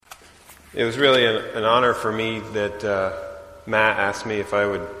It was really an honor for me that Matt asked me if I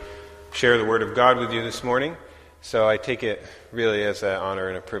would share the Word of God with you this morning. So I take it really as an honor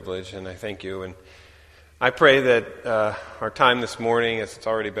and a privilege, and I thank you. And I pray that our time this morning, as it's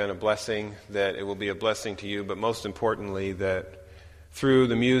already been a blessing, that it will be a blessing to you, but most importantly, that through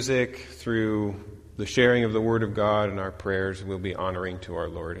the music, through the sharing of the Word of God and our prayers, we'll be honoring to our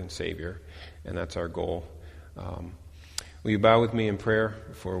Lord and Savior, and that's our goal. Will you bow with me in prayer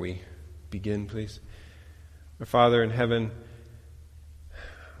before we begin, please? Our Father in heaven,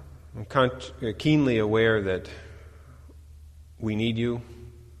 I'm keenly aware that we need you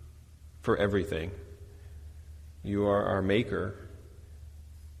for everything. You are our maker,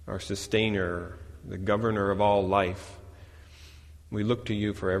 our sustainer, the governor of all life. We look to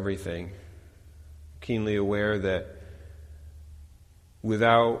you for everything. Keenly aware that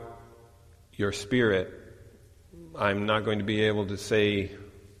without your Spirit, I'm not going to be able to say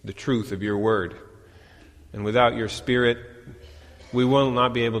the truth of your word. And without your Spirit, we will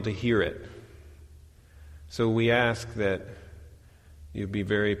not be able to hear it. So we ask that you be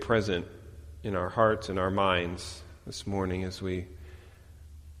very present in our hearts and our minds this morning as we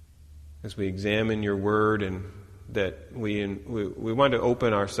examine your word, and that we want to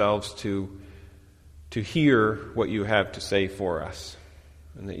open ourselves to hear what you have to say for us,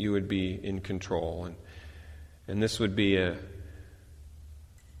 and that you would be in control. And this would be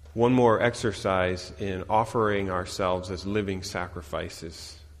one more exercise in offering ourselves as living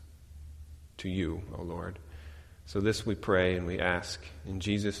sacrifices to you, O Lord. So this we pray and we ask in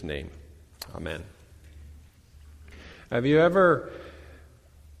Jesus' name. Amen. Have you ever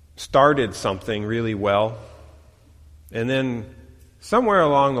started something really well, and then somewhere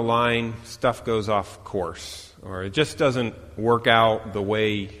along the line stuff goes off course, or it just doesn't work out the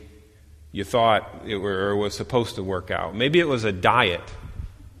way you thought it was supposed to work out? Maybe it was a diet.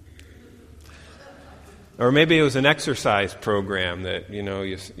 Or maybe it was an exercise program that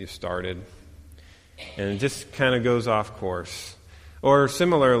you started, and it just kind of goes off course. Or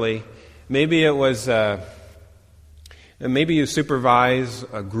similarly, maybe it was maybe you supervise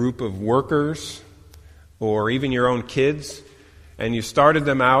a group of workers, or even your own kids, and you started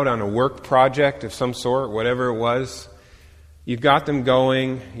them out on a work project of some sort, whatever it was. You got them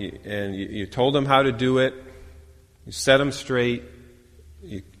going, and you told them how to do it. You set them straight.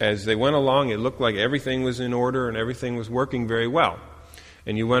 As they went along, it looked like everything was in order and everything was working very well.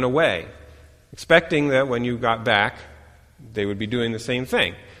 And you went away, expecting that when you got back, they would be doing the same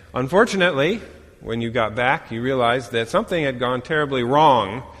thing. Unfortunately, when you got back, you realized that something had gone terribly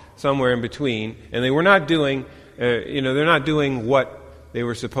wrong somewhere in between, and they were not doing, they're not doing what they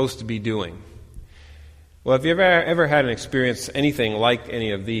were supposed to be doing. Well, if you've ever had an experience anything like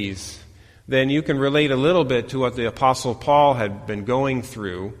any of these, then you can relate a little bit to what the Apostle Paul had been going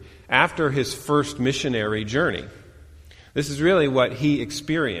through after his first missionary journey. This is really what he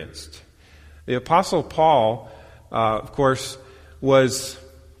experienced. The Apostle Paul, of course, was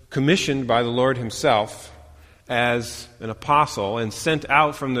commissioned by the Lord himself as an apostle and sent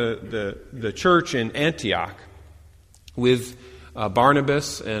out from the church in Antioch with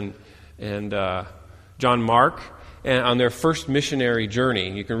Barnabas and John Mark, and on their first missionary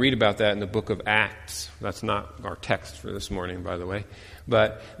journey. You can read about that in the book of Acts. That's not our text for this morning, by the way.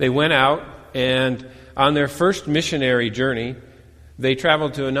 But they went out, and on their first missionary journey, they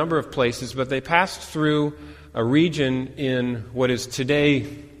traveled to a number of places, but they passed through a region in what is today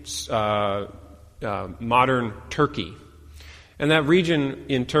modern Turkey. And that region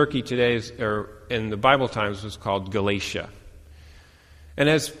in Turkey today, in the Bible times, was called Galatia. And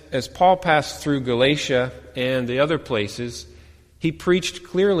as Paul passed through Galatia and the other places, he preached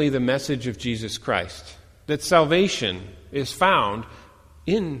clearly the message of Jesus Christ, that salvation is found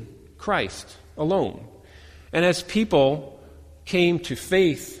in Christ alone. And as people came to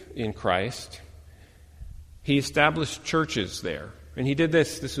faith in Christ, he established churches there. And he did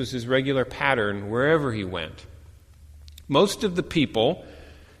this was his regular pattern wherever he went. Most of the people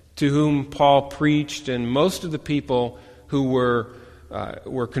to whom Paul preached, and most of the people who were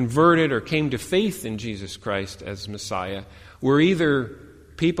converted or came to faith in Jesus Christ as Messiah were either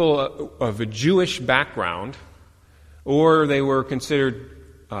people of a Jewish background, or they were considered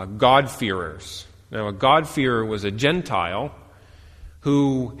God-fearers. Now, a God-fearer was a Gentile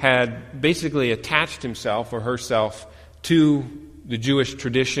who had basically attached himself or herself to the Jewish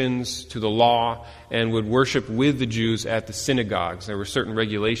traditions, to the law, and would worship with the Jews at the synagogues. There were certain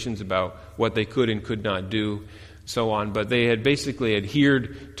regulations about what they could and could not do, so on, but they had basically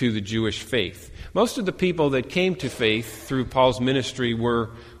adhered to the Jewish faith. Most of the people that came to faith through Paul's ministry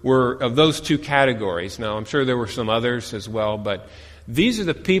were of those two categories. Now, I'm sure there were some others as well, but these are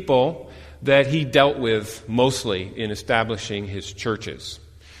the people that he dealt with mostly in establishing his churches.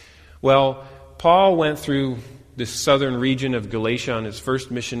 Well, Paul went through this southern region of Galatia on his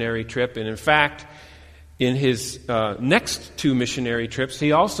first missionary trip, and in fact, in his next two missionary trips,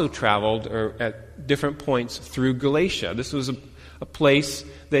 he also traveled at different points through Galatia. This was a place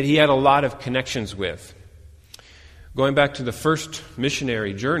that he had a lot of connections with. Going back to the first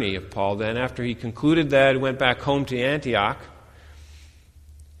missionary journey of Paul, then, after he concluded that, he went back home to Antioch.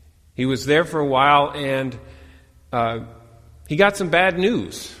 He was there for a while, and he got some bad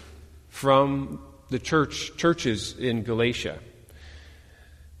news from the churches in Galatia.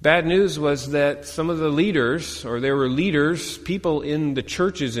 Bad news was that some of the leaders, or there were leaders, people in the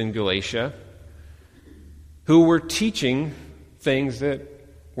churches in Galatia, who were teaching things that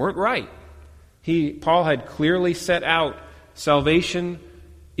weren't right. Paul had clearly set out salvation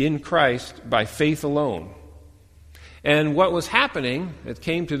in Christ by faith alone. And what was happening, it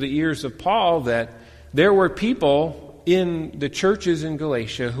came to the ears of Paul that there were people in the churches in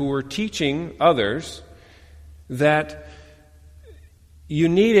Galatia who were teaching others that you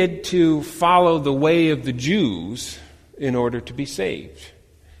needed to follow the way of the Jews in order to be saved.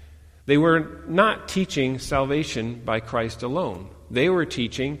 They were not teaching salvation by Christ alone. They were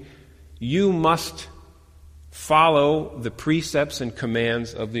teaching you must follow the precepts and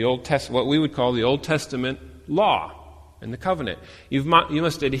commands of the Old Testament, what we would call the Old Testament law and the covenant. You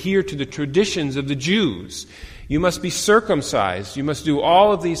must adhere to the traditions of the Jews. You must be circumcised. You must do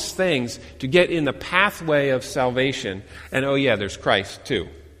all of these things to get in the pathway of salvation. And oh yeah, there's Christ too.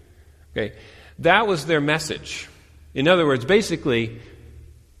 Okay, that was their message. In other words, basically,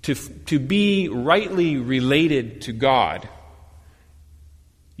 to be rightly related to God,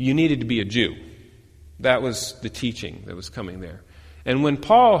 you needed to be a Jew. That was the teaching that was coming there. And when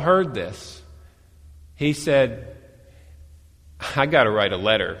Paul heard this, he said, I got to write a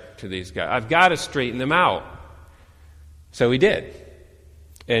letter to these guys. I've got to straighten them out. So he did.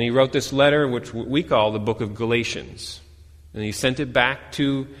 And he wrote this letter, which we call the book of Galatians. And he sent it back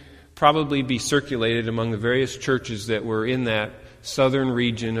to probably be circulated among the various churches that were in that southern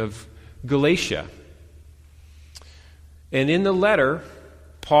region of Galatia. And in the letter,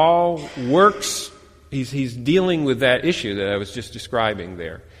 Paul works, he's dealing with that issue that I was just describing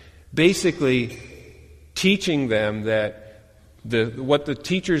there. Basically, teaching them that what the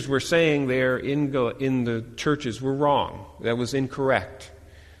teachers were saying there in the churches were wrong. That was incorrect.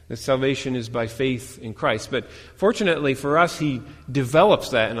 That salvation is by faith in Christ. But fortunately for us, he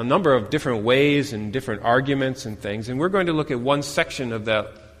develops that in a number of different ways and different arguments and things. And we're going to look at one section of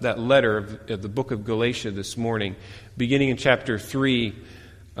that letter of the book of Galatia this morning, beginning in chapter 3,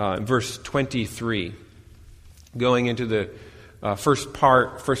 verse 23, going into the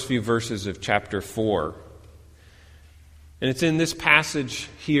first few verses of chapter 4. And it's in this passage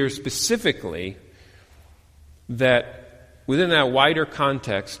here specifically that within that wider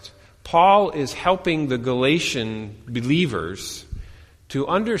context, Paul is helping the Galatian believers to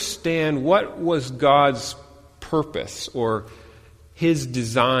understand what was God's purpose or his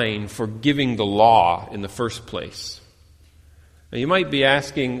design for giving the law in the first place. Now you might be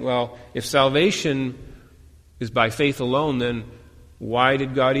asking, well, if salvation is by faith alone, then why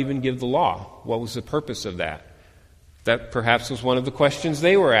did God even give the law? What was the purpose of that? That perhaps was one of the questions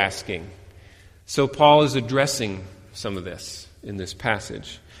they were asking. So Paul is addressing some of this in this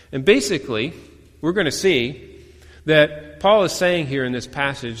passage. And basically, we're going to see that Paul is saying here in this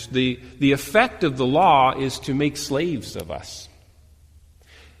passage, the effect of the law is to make slaves of us.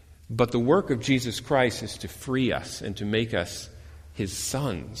 But the work of Jesus Christ is to free us and to make us his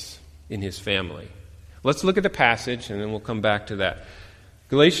sons in his family. Let's look at the passage and then we'll come back to that.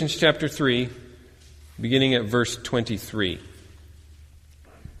 Galatians chapter 3, beginning at verse 23.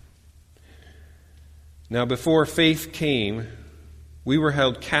 Now before faith came, we were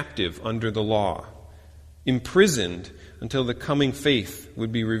held captive under the law, imprisoned until the coming faith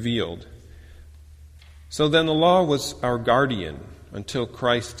would be revealed. So then the law was our guardian until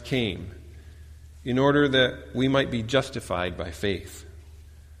Christ came, in order that we might be justified by faith.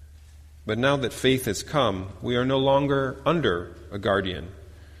 But now that faith has come, we are no longer under a guardian.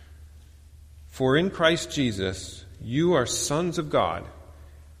 For in Christ Jesus, you are sons of God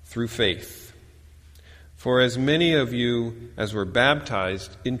through faith. For as many of you as were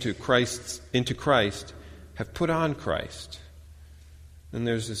baptized into Christ have put on Christ. And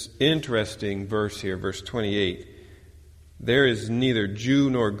there's this interesting verse here, verse 28. There is neither Jew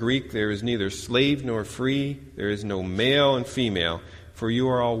nor Greek, there is neither slave nor free, there is no male and female, for you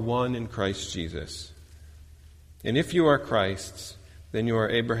are all one in Christ Jesus. And if you are Christ's, then you are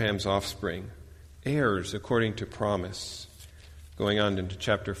Abraham's offspring, heirs according to promise. Going on into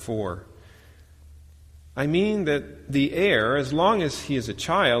chapter 4. I mean that the heir, as long as he is a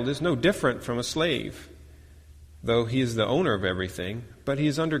child, is no different from a slave, though he is the owner of everything, but he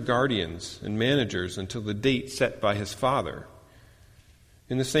is under guardians and managers until the date set by his father.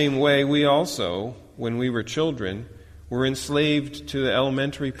 In the same way, we also, when we were children, were enslaved to the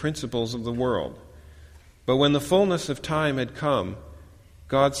elementary principles of the world. But when the fullness of time had come,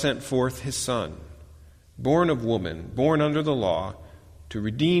 God sent forth his Son, born of woman, born under the law, to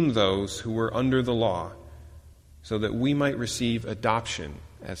redeem those who were under the law, so that we might receive adoption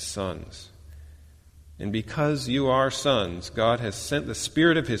as sons. And because you are sons, God has sent the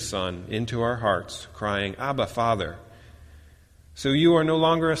Spirit of his Son into our hearts, crying, Abba, Father. So you are no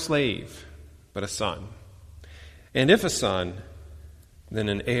longer a slave, but a son. And if a son, then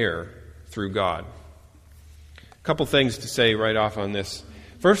an heir through God. A couple things to say right off on this.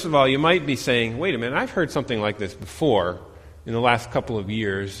 First of all, you might be saying, wait a minute, I've heard something like this before in the last couple of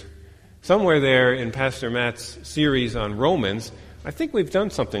years. Somewhere there in Pastor Matt's series on Romans, I think we've done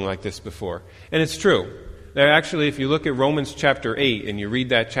something like this before. And it's true. There actually, if you look at Romans chapter 8 and you read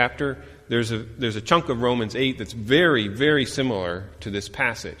that chapter, there's a chunk of Romans 8 that's very, very similar to this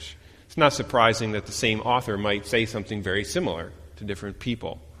passage. It's not surprising that the same author might say something very similar to different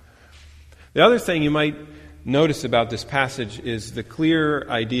people. The other thing you might notice about this passage is the clear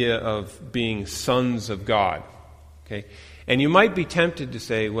idea of being sons of God. Okay? And you might be tempted to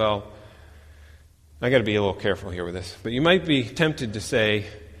say, well, I got to be a little careful here with this, but you might be tempted to say,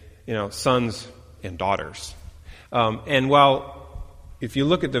 sons and daughters. And while if you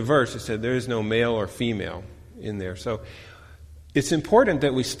look at the verse, it said there is no male or female in there. So it's important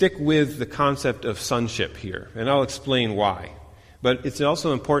that we stick with the concept of sonship here, and I'll explain why. But it's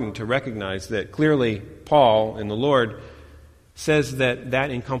also important to recognize that clearly Paul and the Lord says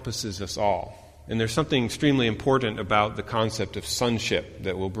that encompasses us all. And there's something extremely important about the concept of sonship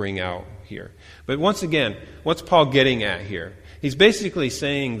that we'll bring out here. But once again, what's Paul getting at here? He's basically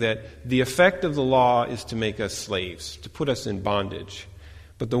saying that the effect of the law is to make us slaves, to put us in bondage.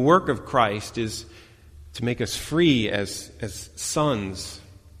 But the work of Christ is to make us free as sons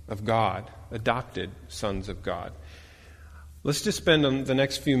of God, adopted sons of God. Let's just spend the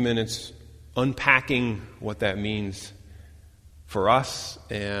next few minutes unpacking what that means for us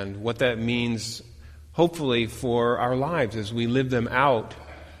and what that means, hopefully, for our lives as we live them out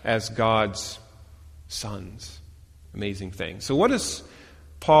as God's sons. Amazing thing. So what does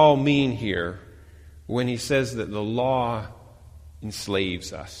Paul mean here when he says that the law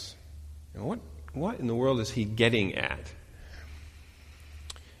enslaves us? And what in the world is he getting at?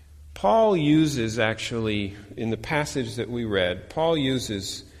 Paul uses, actually, in the passage that we read, Paul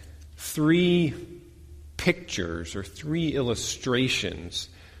uses three pictures or three illustrations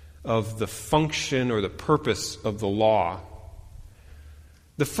of the function or the purpose of the law.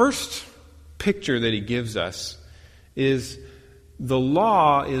 The first picture that he gives us is the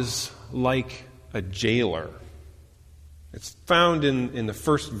law is like a jailer. It's found in the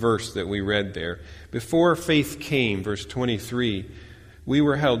first verse that we read there. Before faith came, verse 23, we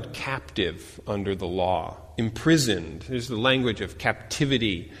were held captive under the law, imprisoned. There's the language of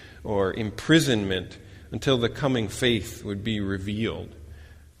captivity or imprisonment until the coming faith would be revealed.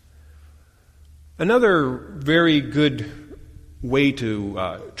 Another very good way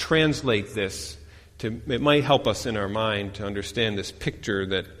to translate this, it might help us in our mind to understand this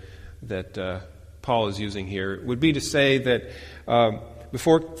picture that Paul is using here, would be to say that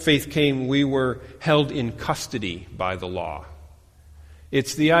before faith came, we were held in custody by the law.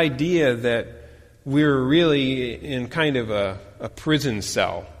 It's the idea that we're really in kind of a prison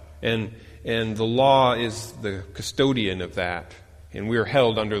cell, and the law is the custodian of that, and we're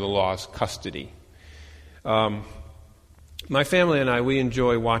held under the law's custody. My family and I, we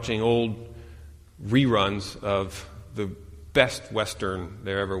enjoy watching old reruns of the best Western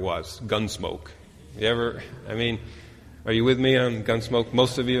there ever was, Gunsmoke. Are you with me on Gunsmoke?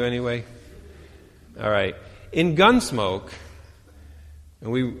 Most of you anyway? All right. In Gunsmoke,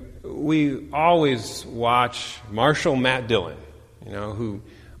 we always watch Marshal Matt Dillon, who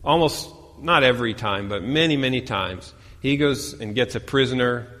almost, not every time, but many, many times, he goes and gets a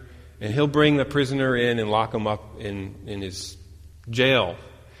prisoner, and he'll bring the prisoner in and lock him up in his jail.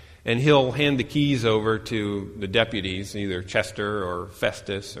 And he'll hand the keys over to the deputies, either Chester or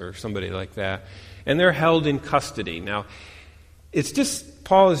Festus or somebody like that. And they're held in custody. Now,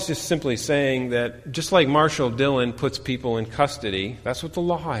 Paul is just simply saying that just like Marshal Dillon puts people in custody, that's what the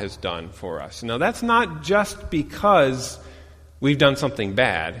law has done for us. Now, that's not just because we've done something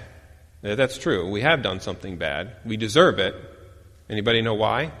bad. That's true. We have done something bad. We deserve it. Anybody know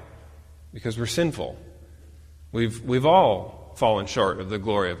why? Because we're sinful. We've all fallen short of the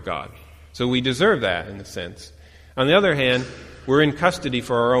glory of God. So we deserve that in a sense. On the other hand, we're in custody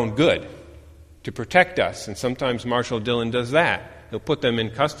for our own good, to protect us. And sometimes Marshall Dillon does that. He'll put them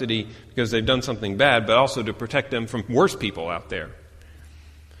in custody because they've done something bad, but also to protect them from worse people out there.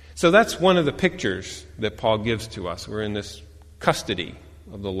 So that's one of the pictures that Paul gives to us. We're in this custody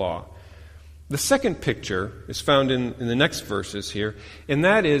of the law. The second picture is found in the next verses here, and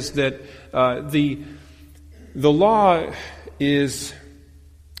that is that the law is,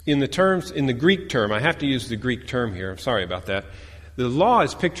 in the Greek term, I have to use the Greek term here, I'm sorry about that. The law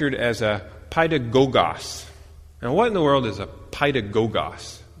is pictured as a paidagogos. Now, what in the world is a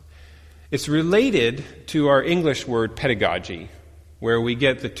paidagogos? It's related to our English word pedagogy, where we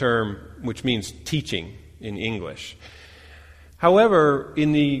get the term, which means teaching in English. However,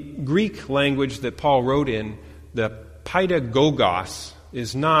 in the Greek language that Paul wrote in, the paidagogos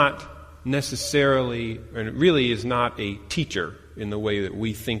is not necessarily, and it really is not a teacher in the way that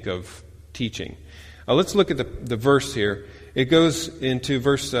we think of teaching. Let's look at the verse here. It goes into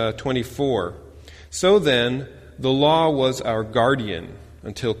verse 24. So then, the law was our guardian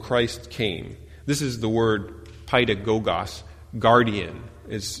until Christ came. This is the word paidagogos. Guardian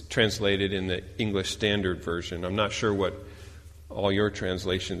is translated in the English Standard Version. I'm not sure what all your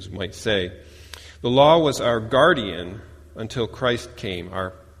translations might say. The law was our guardian until Christ came,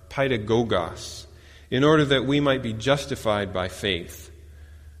 our paidagogos, in order that we might be justified by faith.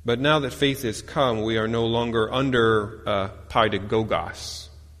 But now that faith is come, we are no longer under paidagogos.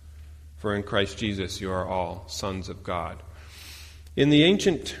 For in Christ Jesus you are all sons of God. In the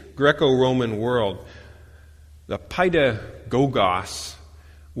ancient Greco-Roman world, the paidagogos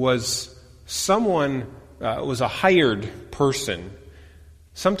was someone, was a hired person.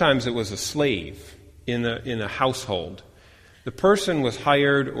 Sometimes it was a slave in a household. The person was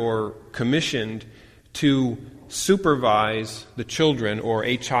hired or commissioned to supervise the children or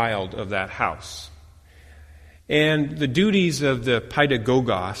a child of that house. And the duties of the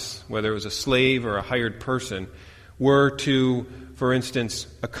paidagogos, whether it was a slave or a hired person, were to, for instance,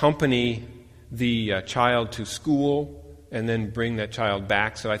 accompany the child to school and then bring that child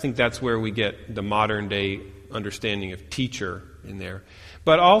back. So I think that's where we get the modern day understanding of teacher in there.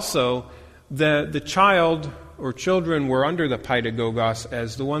 But also, the child or children were under the paidagogos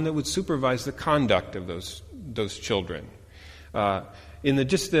as the one that would supervise the conduct of those children. In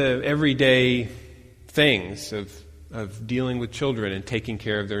the everyday things of dealing with children and taking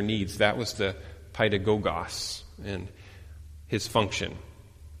care of their needs, that was the paidagogos and his function.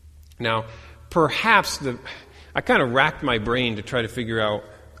 Now, perhaps I kind of racked my brain to try to figure out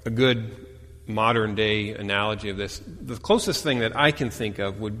a good modern day analogy of this. The closest thing that I can think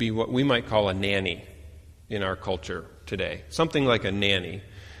of would be what we might call a nanny in our culture today. Something like a nanny.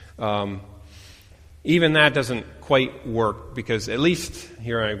 Even that doesn't quite work because, at least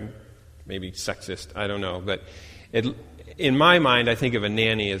here I'm maybe sexist, I don't know, but in my mind I think of a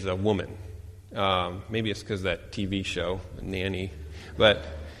nanny as a woman. Maybe it's because of that TV show, Nanny. But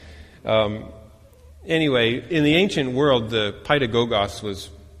anyway, in the ancient world, the paidagogos was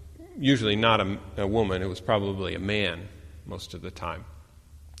usually not a woman. It was probably a man most of the time.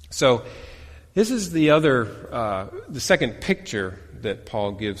 So this is the second picture that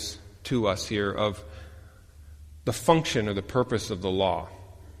Paul gives to us here of the function or the purpose of the law.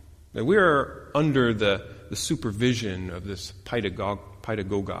 That we are under the supervision of this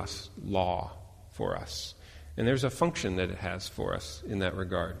paidagogos law for us. And there's a function that it has for us in that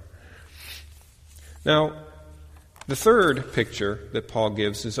regard. Now, the third picture that Paul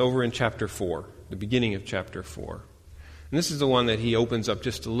gives is over in chapter 4, the beginning of chapter 4. And this is the one that he opens up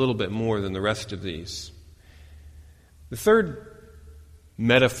just a little bit more than the rest of these. The third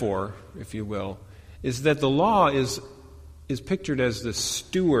metaphor, if you will, is that the law is pictured as the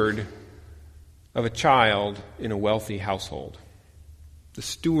steward of a child in a wealthy household. The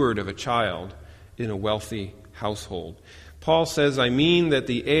steward of a child in a wealthy household. Paul says, I mean that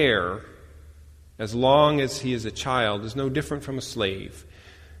the heir, as long as he is a child, is no different from a slave.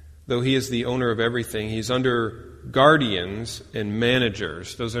 Though he is the owner of everything, he's under guardians and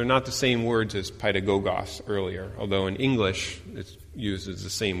managers. Those are not the same words as paidagogos earlier, although in English it uses the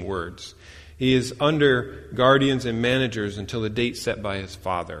same words. He is under guardians and managers until the date set by his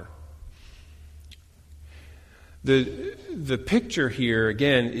father. The picture here,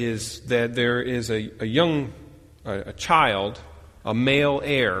 again, is that there is a child, a male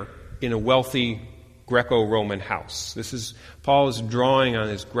heir, in a wealthy Greco-Roman house. Paul is drawing on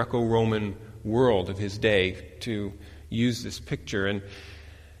his Greco-Roman world of his day to use this picture. And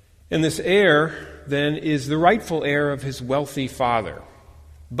this heir, then, is the rightful heir of his wealthy father.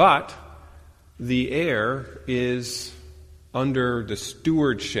 But the heir is under the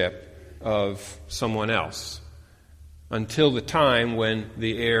stewardship of someone else until the time when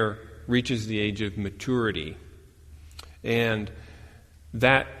the heir reaches the age of maturity. And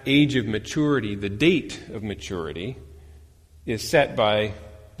that age of maturity, the date of maturity, is set by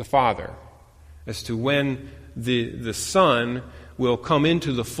the father as to when the son will come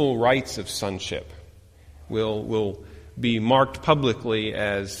into the full rights of sonship, will be marked publicly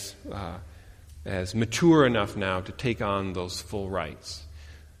as mature enough now to take on those full rights.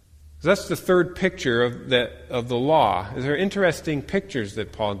 So that's the third picture of the law. There are interesting pictures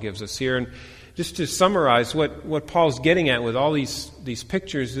that Paul gives us here. And just to summarize what Paul's getting at with all these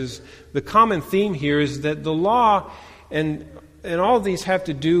pictures is the common theme here is that the law and all of these have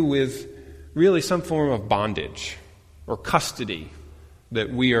to do with really some form of bondage or custody that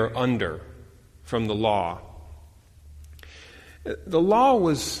we are under from the law. The law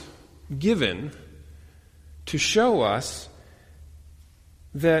was given to show us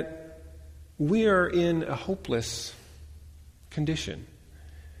that we are in a hopeless condition.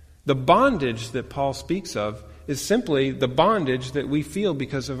 The bondage that Paul speaks of is simply the bondage that we feel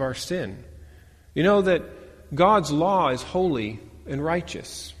because of our sin. You know that God's law is holy and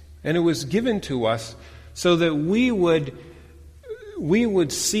righteous, and it was given to us so that we would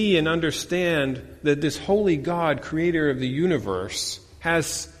see and understand that this holy God, creator of the universe,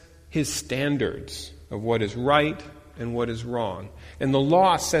 has his standards of what is right and what is wrong. And the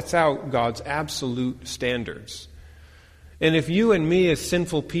law sets out God's absolute standards. And if you and me as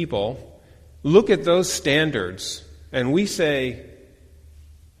sinful people look at those standards and we say,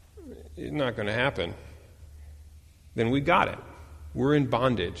 it's not going to happen, then we got it. We're in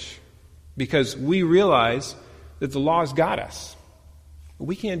bondage because we realize that the law's got us.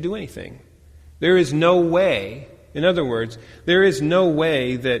 We can't do anything. There is no way, in other words, there is no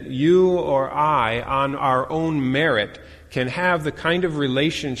way that you or I, on our own merit, can have the kind of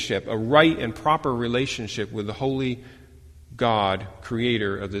relationship, a right and proper relationship with the holy God,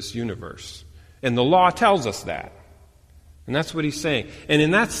 creator of this universe. And the law tells us that. And that's what he's saying. And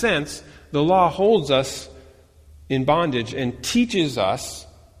in that sense, the law holds us in bondage and teaches us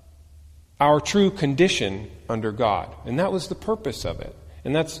our true condition under God. And that was the purpose of it.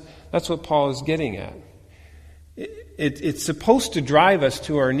 And that's what Paul is getting at. It's supposed to drive us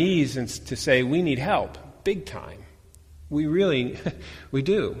to our knees and to say, we need help, big time. We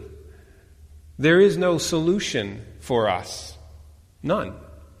do. There is no solution for us. None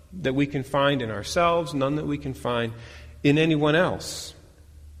that we can find in ourselves, none that we can find in anyone else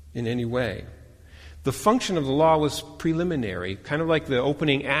in any way. The function of the law was preliminary, kind of like the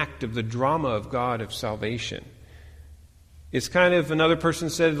opening act of the drama of God of salvation. It's kind of, another person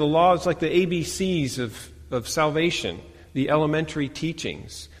said, the law is like the ABCs of salvation, the elementary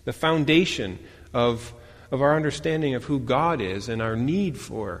teachings, the foundation of our understanding of who God is and our need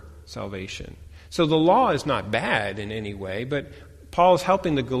for salvation. So the law is not bad in any way, but Paul is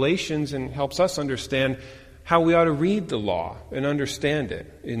helping the Galatians and helps us understand how we ought to read the law and understand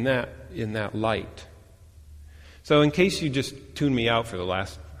it in that light. So in case you just tuned me out for the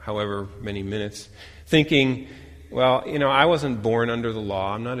last however many minutes, thinking, well, I wasn't born under the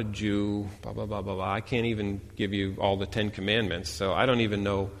law. I'm not a Jew, blah, blah, blah, blah, blah. I can't even give you all the 10 Commandments, so I don't even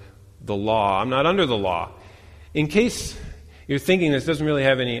know the law. I'm not under the law. In case you're thinking this doesn't really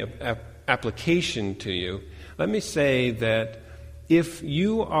have any application to you, let me say that if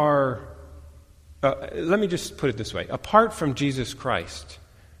you are, let me just put it this way. Apart from Jesus Christ,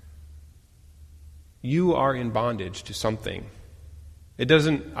 you are in bondage to something.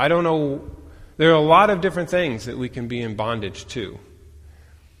 I don't know, there are a lot of different things that we can be in bondage to.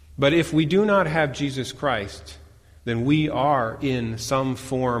 But if we do not have Jesus Christ, then we are in some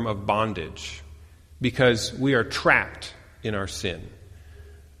form of bondage because we are trapped in our sin.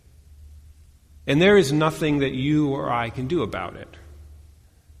 And there is nothing that you or I can do about it.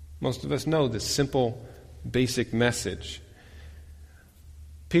 Most of us know this simple, basic message.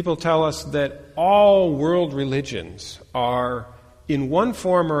 People tell us that all world religions are, in one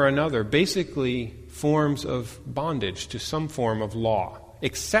form or another, basically forms of bondage to some form of law,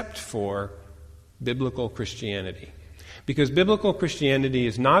 except for biblical Christianity. Because biblical Christianity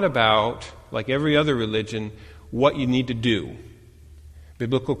is not about, like every other religion, what you need to do.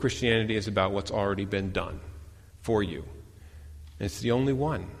 Biblical Christianity is about what's already been done for you. And it's the only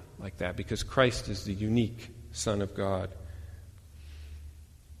one like that, because Christ is the unique Son of God.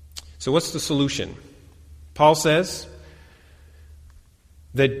 So what's the solution? Paul says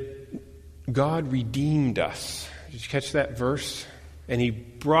that God redeemed us. Did you catch that verse? And he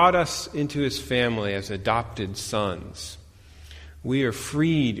brought us into his family as adopted sons. We are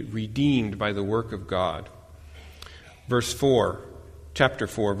freed, redeemed by the work of God. Verse 4, chapter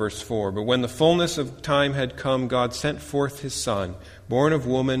 4, verse 4. But when the fullness of time had come, God sent forth his Son, born of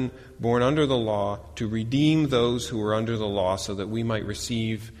woman, born under the law, to redeem those who were under the law, so that we might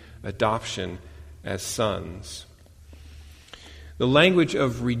receive adoption as sons. The language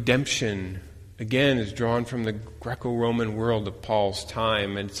of redemption, again, is drawn from the Greco-Roman world of Paul's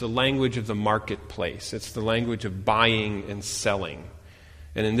time, and it's the language of the marketplace. It's the language of buying and selling.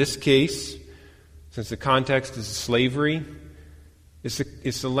 And in this case, since the context is slavery,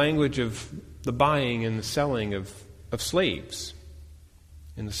 it's the language of the buying and the selling of slaves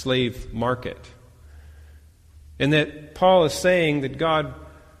in the slave market. And that Paul is saying that God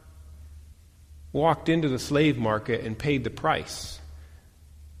walked into the slave market and paid the price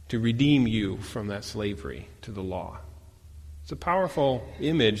to redeem you from that slavery to the law. It's a powerful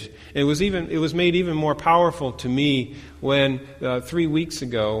image. It was made even more powerful to me when 2 weeks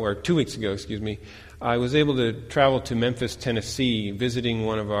ago, I was able to travel to Memphis, Tennessee, visiting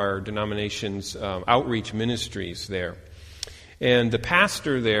one of our denomination's outreach ministries there. And the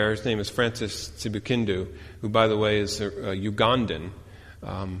pastor there, his name is Francis Tsibukindu, who, by the way, is a Ugandan.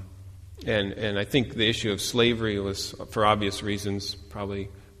 And I think the issue of slavery was, for obvious reasons, probably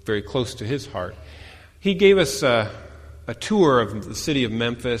very close to his heart. He gave us a tour of the city of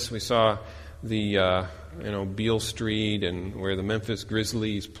Memphis. We saw the Beale Street and where the Memphis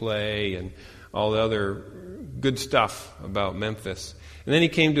Grizzlies play and all the other good stuff about Memphis. And then he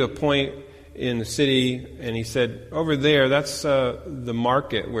came to a point in the city and he said, over there, that's the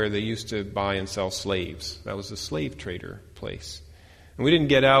market where they used to buy and sell slaves. That was the slave trader place. And we didn't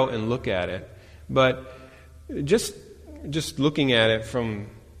get out and look at it, but just looking at it from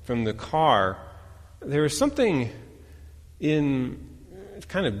the car, there was something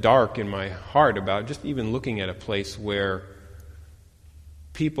kind of dark in my heart about just even looking at a place where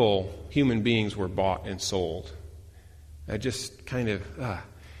human beings were bought and sold. I just kind of,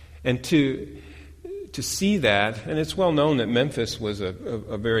 and to see that, and it's well known that Memphis was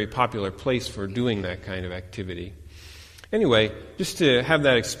a very popular place for doing that kind of activity. Anyway, just to have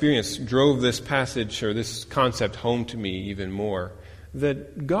that experience drove this passage or this concept home to me even more,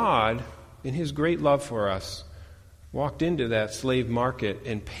 that God, in his great love for us, walked into that slave market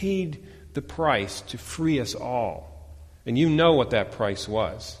and paid the price to free us all. And you know what that price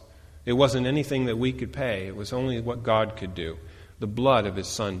was. It wasn't anything that we could pay. It was only what God could do. The blood of his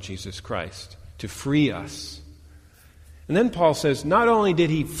Son, Jesus Christ, to free us. And then Paul says, not only did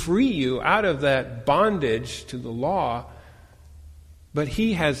he free you out of that bondage to the law, but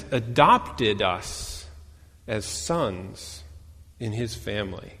he has adopted us as sons in his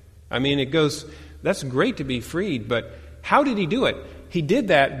family. I mean, that's great to be freed, but how did he do it? He did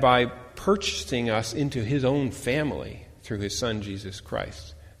that by purchasing us into his own family through his Son, Jesus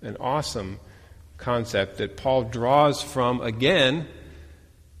Christ. An awesome concept that Paul draws from, again,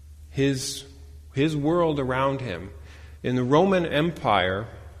 his world around him. In the Roman Empire,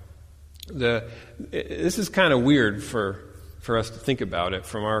 this is kind of weird for us to think about it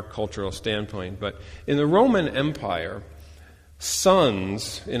from our cultural standpoint, but in the Roman Empire,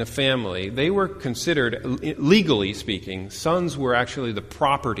 sons in a family, they were considered, legally speaking, sons were actually the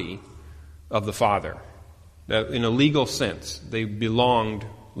property of the father. In a legal sense, they belonged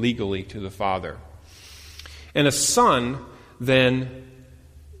legally to the father. And a son then,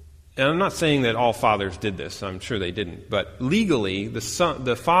 and I'm not saying that all fathers did this, I'm sure they didn't, but legally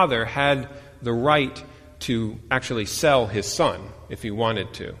the father had the right to actually sell his son if he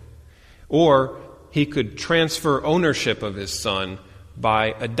wanted to. Or he could transfer ownership of his son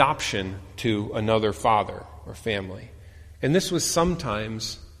by adoption to another father or family. And this was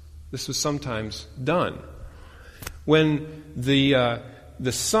sometimes done. When the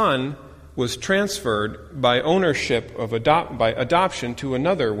son was transferred by ownership by adoption to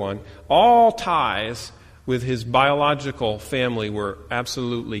another one, all ties with his biological family were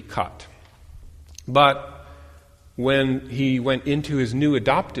absolutely cut. But when he went into his new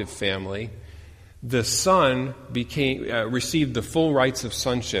adoptive family, the son received the full rights of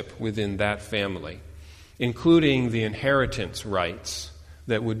sonship within that family, including the inheritance rights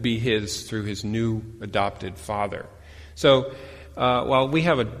that would be his through his new adopted father. So while we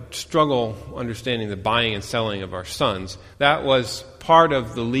have a struggle understanding the buying and selling of our sons, that was part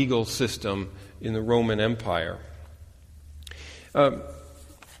of the legal system in the Roman Empire. This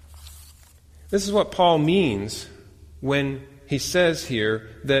is what Paul means when he says here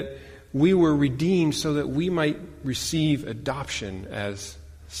that we were redeemed so that we might receive adoption as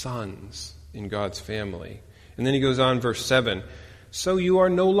sons in God's family. And then he goes on, verse 7, so you are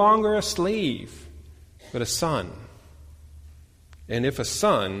no longer a slave, but a son. And if a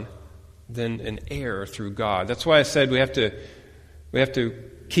son, then an heir through God. That's why I said we have to We have to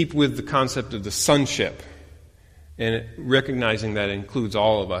keep with the concept of the sonship, and recognizing that it includes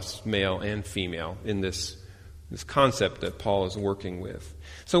all of us, male and female, in this concept that Paul is working with.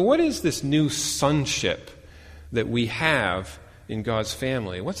 So what is this new sonship that we have in God's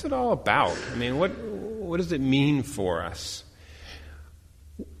family? What's it all about? I mean, what does it mean for us?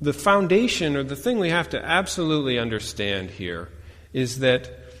 The foundation, or the thing we have to absolutely understand here, is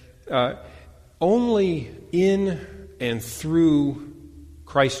that only in and through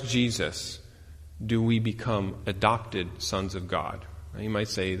Christ Jesus do we become adopted sons of God. You might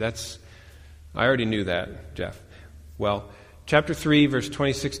say, I already knew that, Jeff. Well, chapter 3, verse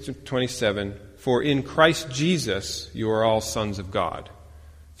 26 to 27, for in Christ Jesus you are all sons of God,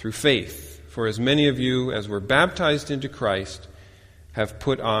 through faith. For as many of you as were baptized into Christ have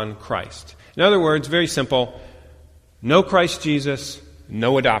put on Christ. In other words, very simple, no Christ Jesus,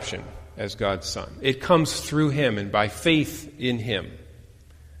 no adoption as God's son. It comes through him and by faith in him.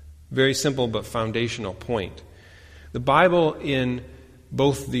 Very simple but foundational point. The Bible in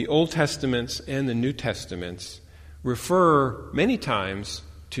both the Old Testaments and the New Testaments refer many times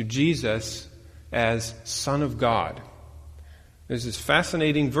to Jesus as Son of God. There's this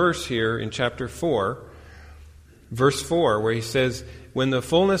fascinating verse here in chapter 4, verse 4, where he says, when the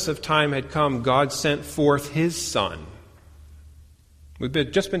fullness of time had come, God sent forth his Son.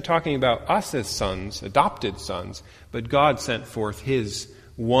 We've just been talking about us as sons, adopted sons, but God sent forth his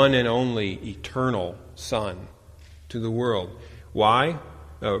one and only eternal Son to the world. Why?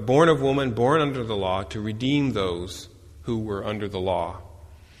 Born of woman, born under the law, to redeem those who were under the law.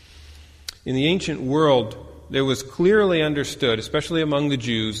 In the ancient world, there was clearly understood, especially among the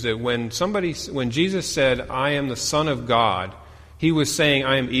Jews, that when Jesus said, I am the Son of God, he was saying,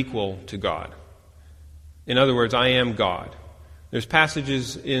 I am equal to God. In other words, I am God. There's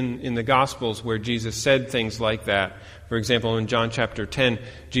passages in the Gospels where Jesus said things like that. For example, in John chapter 10,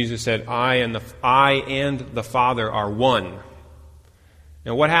 Jesus said, I and the Father are one.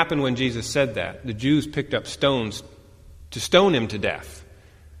 Now, what happened when Jesus said that? The Jews picked up stones to stone him to death.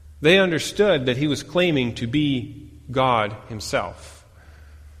 They understood that he was claiming to be God himself.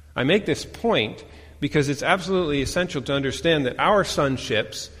 I make this point because it's absolutely essential to understand that our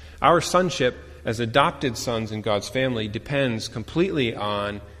sonship as adopted sons in God's family depends completely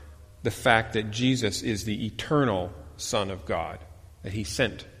on the fact that Jesus is the eternal Son of God that he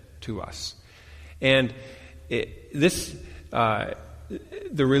sent to us. And the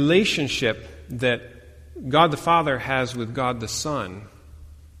relationship that God the Father has with God the Son,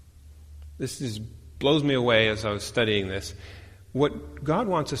 this blows me away as I was studying this. What God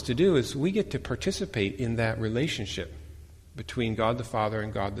wants us to do is we get to participate in that relationship between God the Father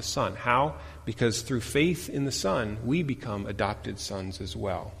and God the Son. How? Because through faith in the Son, we become adopted sons as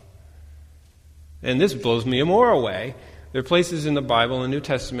well. And this blows me more away. There are places in the Bible, in the New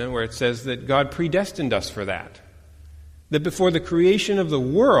Testament, where it says that God predestined us for that. That before the creation of the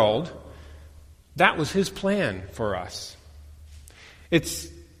world, that was his plan for us. It's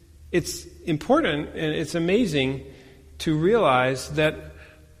important and it's amazing to realize that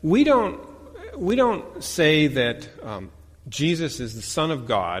we don't say that Jesus is the Son of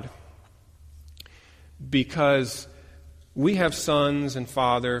God because we have sons and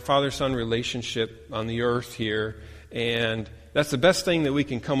father-son relationship on the earth here, and that's the best thing that we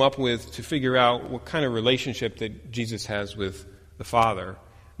can come up with to figure out what kind of relationship that Jesus has with the Father.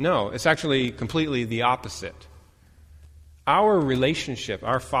 No, it's actually completely the opposite. Our relationship,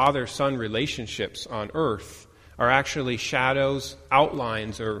 our father-son relationships on earth are actually shadows,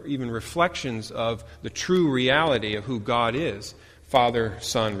 outlines, or even reflections of the true reality of who God is,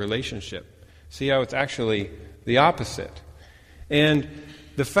 father-son relationship. See how it's actually the opposite. And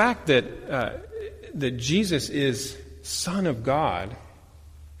the fact that Jesus is Son of God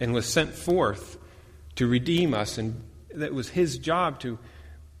and was sent forth to redeem us, and that was his job to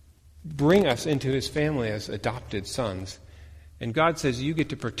bring us into his family as adopted sons. And God says you get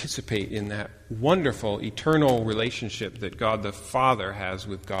to participate in that wonderful, eternal relationship that God the Father has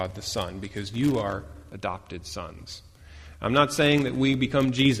with God the Son, because you are adopted sons. I'm not saying that we become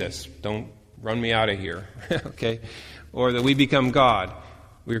Jesus. Don't run me out of here, okay? Or that we become God.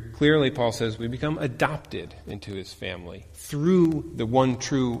 We're clearly, Paul says, we become adopted into his family through the one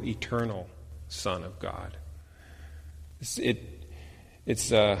true eternal Son of God.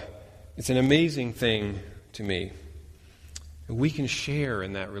 It's an amazing thing to me. We can share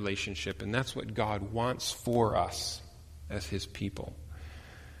in that relationship, and that's what God wants for us as his people.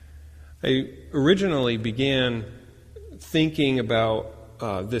 I originally began thinking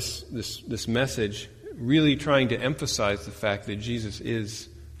about this message, really trying to emphasize the fact that Jesus is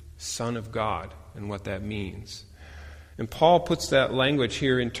Son of God and what that means. And Paul puts that language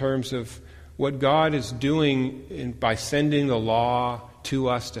here in terms of what God is doing by sending the law to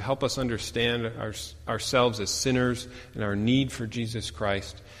us to help us understand ourselves as sinners and our need for Jesus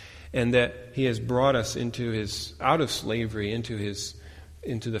Christ, and that he has brought us out of slavery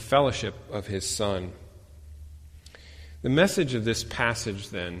into the fellowship of his Son. The message of this passage,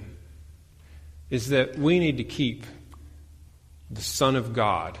 then, is that we need to keep the Son of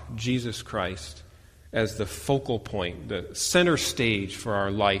God, Jesus Christ, as the focal point, the center stage for our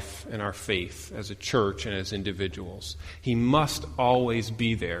life and our faith as a church and as individuals. He must always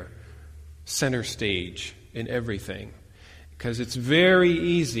be there, center stage in everything, because it's very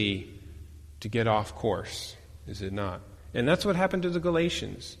easy to get off course, is it not? And that's what happened to the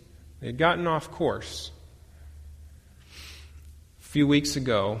Galatians. They had gotten off course. A few weeks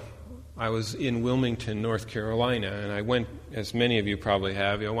ago, I was in Wilmington, North Carolina, and I went, as many of you probably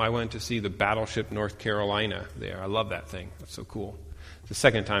have, I went to see the Battleship North Carolina there. I love that thing. That's so cool. It's the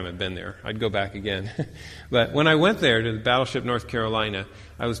second time I've been there. I'd go back again. But when I went there to the Battleship North Carolina,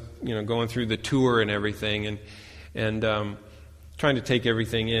 I was, going through the tour and everything and trying to take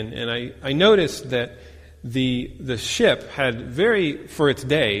everything in. And I noticed that the ship had for its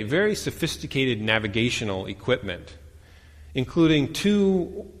day, very sophisticated navigational equipment, including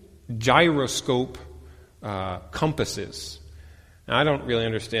 2 gyroscope compasses. Now, I don't really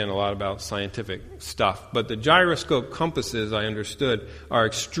understand a lot about scientific stuff, but the gyroscope compasses, I understood, are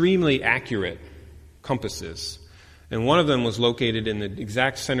extremely accurate compasses. And one of them was located in the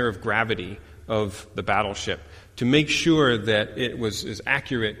exact center of gravity of the battleship to make sure that it was as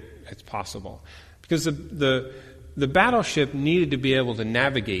accurate as possible. Because the battleship needed to be able to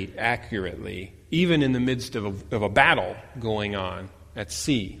navigate accurately, even in the midst of a battle going on at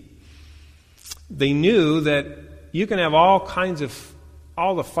sea. They knew that you can have all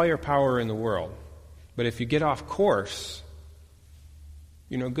the firepower in the world, but if you get off course,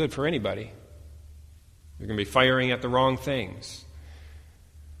 you're no good for anybody. You're going to be firing at the wrong things.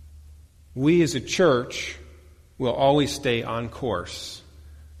 We as a church will always stay on course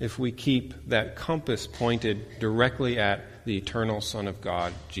if we keep that compass pointed directly at the eternal Son of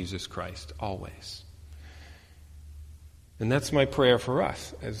God, Jesus Christ, always. And that's my prayer for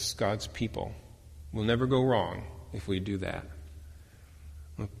us as God's people. We'll never go wrong if we do that.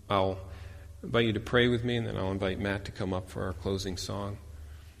 I'll invite you to pray with me, and then I'll invite Matt to come up for our closing song.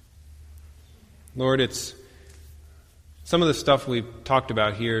 Lord, it's some of the stuff we've talked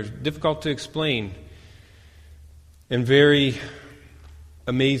about here is difficult to explain and very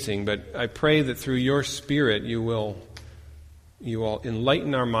amazing, but I pray that through your Spirit you will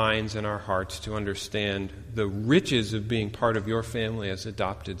enlighten our minds and our hearts to understand the riches of being part of your family as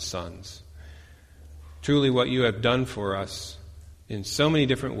adopted sons. Truly what you have done for us in so many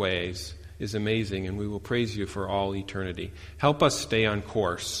different ways is amazing, and we will praise you for all eternity. Help us stay on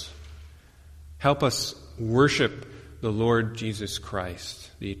course. Help us worship the Lord Jesus Christ,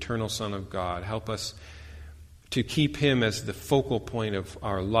 the eternal Son of God. Help us to keep him as the focal point of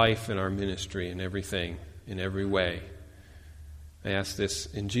our life and our ministry and everything, in every way. I ask this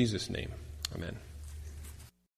in Jesus' name. Amen.